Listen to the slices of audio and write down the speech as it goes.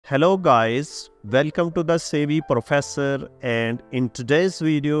Hello guys, welcome to the Savvy Professor, and in today's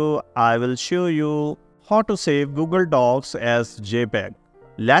video I will show you how to save Google Docs as JPEG.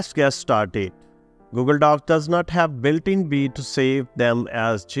 Let's get started. Google Docs does not have built-in way to save them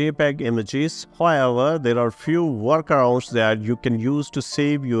as JPEG images. However, there are few workarounds that you can use to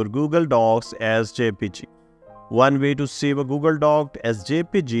save your Google Docs as JPG. One way to save a Google Doc as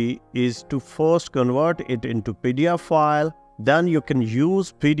JPG is to first convert it into PDF file. Then you can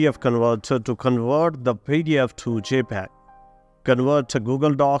use PDF converter to convert the PDF to JPEG. Convert the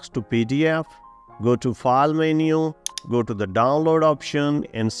Google Docs to PDF. Go to File menu, go to the Download option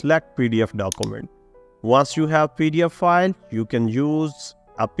and select PDF document. Once you have PDF file, you can use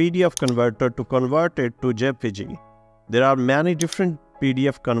a PDF converter to convert it to JPG. There are many different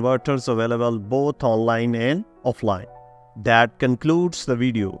PDF converters available both online and offline. That concludes the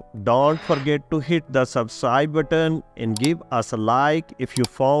video. Don't forget to hit the subscribe button and give us a like if you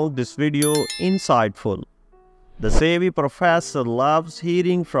found this video insightful. The Savvy Professor loves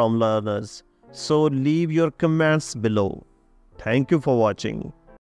hearing from learners, so leave your comments below. Thank you for watching.